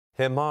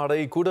He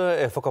Māori kura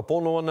e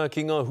whakapono ana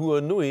ki ngā hua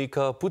nui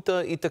ka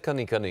puta I te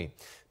kanikani.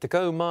 Te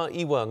kau mā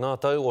iwa ngā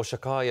tau o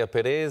Shakaiah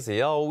Perez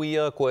e au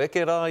ia ko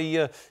eke rā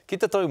ia ki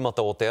te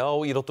taumata o te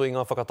ao I roto I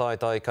ngā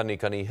whakataetai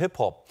kanikani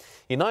hip-hop.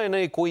 I nai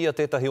nei ko ia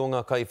tētahi o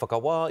ngā kai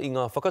whakawā I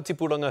ngā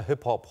whakatipuranga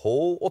hip-hop hō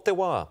o te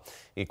wā.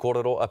 I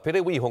kōrero a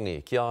Pere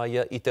Wihongi ki a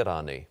ia I te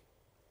rānei.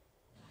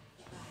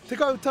 Te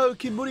kautau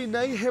ki muri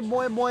nei he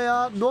moe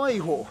a noa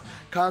iho.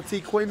 Ka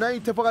ti koe nei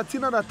te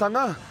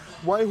whakatinanatanga.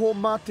 Waiho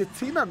mā te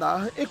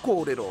tinana e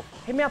kōrero.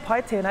 He mea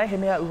pai tēnei, he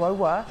mea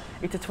uaua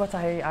I te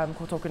tuatahi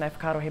ko tōku nei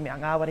whakaro he mea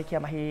ngāwari kia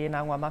mahi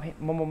nā ngua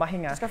momo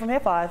mahinga. Let's go from here,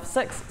 5,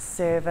 6,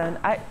 7,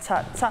 8,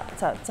 ta ta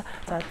ta ta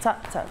ta ta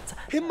ta ta.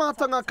 He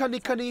mātanga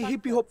kanikani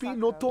hipi hopi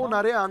no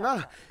tōna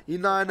reanga. I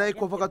nāi nei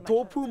ko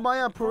whakatōpu mai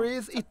a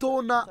Perez I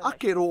tōna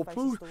ake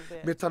rōpu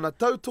me tana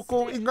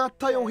tautoko I ngā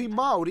taiohi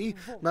Māori,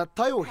 ngā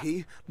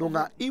taiohi no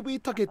ngā iwi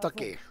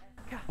take.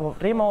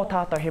 Rima o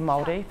tātou he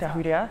Māori, te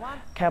ahurea,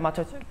 kei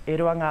mātou e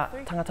rua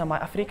ngā tangata mai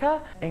Afrika,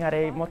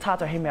 engari mō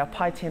tātou he mea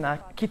pai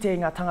tēnā ki te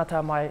ngā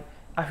tangata mai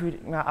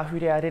ngā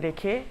ahurea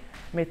rereke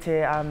me te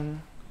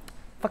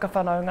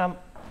whakawhanaunga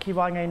ki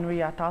waingai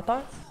nui a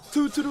tātou.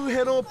 Tūturu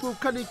he rōpu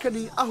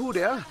kanikani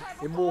ahurea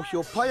e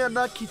mōhio pai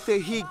ana ki te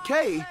hi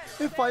kei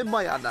e whai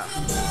mai ana.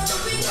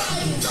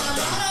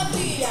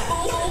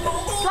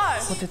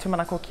 Ko te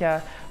tumanako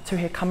kia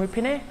tuhe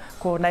kamupene,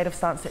 ko native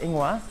stance e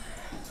ingoa.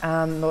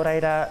 Nō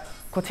reira,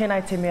 ko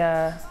tēnei te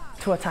mea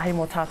tuatahi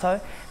mō tātou,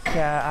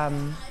 kia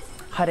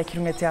haere ki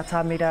runga te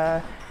atamira,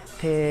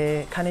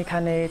 te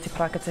kanikane, te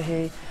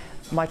parakatahi,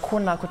 mai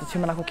kona ko te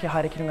tumanako kia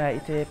haere ki runga I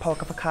te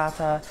pauka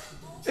whakaata.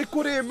 E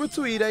kore e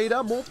mutu I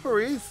reira mō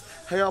Perez,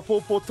 hei a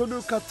pōpō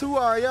tonu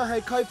katua aia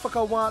hei kai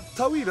whakawā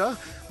tauira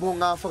mō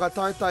ngā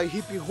whakataetai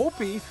hipi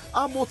hopi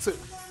a motu.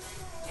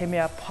 He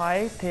mea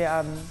pai te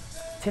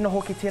tino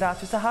hoki te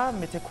rātutaha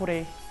me te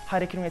kore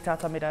haere ki runga te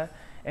atamira,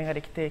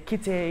 engari ki te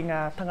kite I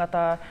ngā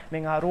tangata, me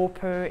ngā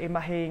rōpū, e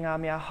mahi I ngā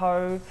mea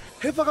hau.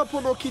 He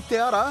whakapono ki te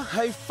ara,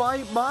 hei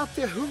whai mā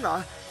te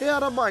hunga, he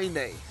ara mai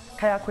nei.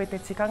 Kei a koe te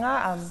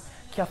tikanga,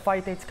 kia whai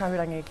te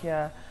tikahurangi,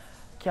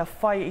 kia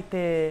whai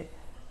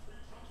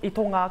I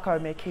tō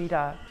ngākau me ki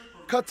rā.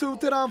 Ka tū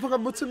te rā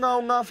whakamutunga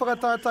o ngā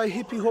whakataetai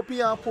hipi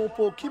hopi a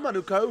pōpō ki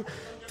manukau,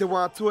 te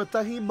wā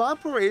tuatahi mā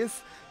Perez,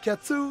 kia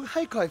tū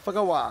hei kai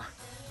whakawā.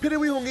 Pere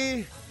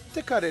Wihongi,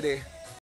 te Karere.